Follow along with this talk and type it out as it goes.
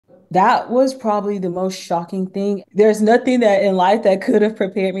That was probably the most shocking thing. There's nothing that in life that could have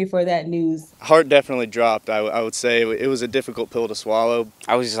prepared me for that news. Heart definitely dropped. I would say it was a difficult pill to swallow.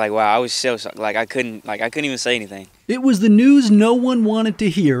 I was just like, wow, I was so shocked. Like I couldn't even say anything. It was the news no one wanted to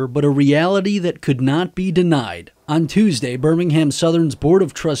hear, but a reality that could not be denied. On Tuesday, Birmingham-Southern's Board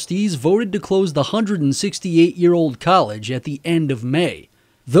of Trustees voted to close the 168-year-old college at the end of May.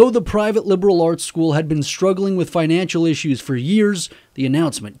 Though the private liberal arts school had been struggling with financial issues for years, the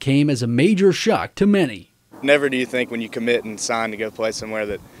announcement came as a major shock to many. Never do you think when you commit and sign to go play somewhere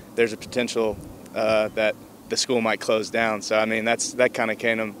that there's a potential that the school might close down. So I mean that kind of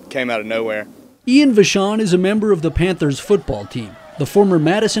came out of nowhere. Ian Vachon is a member of the Panthers football team. The former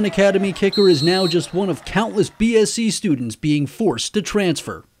Madison Academy kicker is now just one of countless BSC students being forced to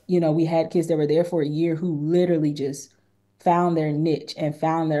transfer. You know, we had kids that were there for a year who literally just found their niche and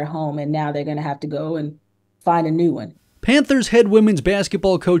found their home, and now they're going to have to go and find a new one. Panthers head women's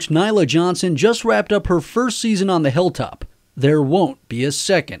basketball coach Nyla Johnson just wrapped up her first season on the Hilltop. There won't be a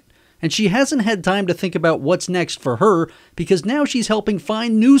second. And she hasn't had time to think about what's next for her because now she's helping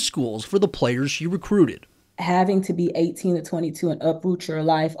find new schools for the players she recruited. Having to be 18 to 22 and uproot your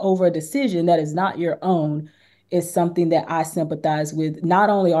life over a decision that is not your own is something that I sympathize with,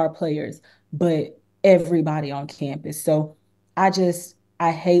 not only our players, but everybody on campus. So I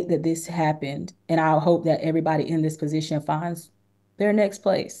hate that this happened, and I hope that everybody in this position finds their next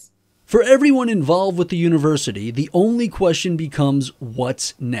place. For everyone involved with the university, the only question becomes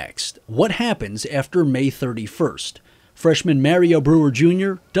what's next? What happens after May 31st? Freshman Mario Brewer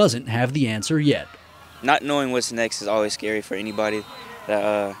Jr. doesn't have the answer yet. Not knowing what's next is always scary for anybody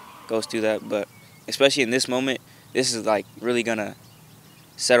that goes through that, but especially in this moment, this is like really gonna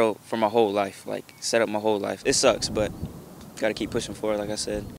settle for my whole life, like set up my whole life. It sucks, but gotta keep pushing forward, like I said.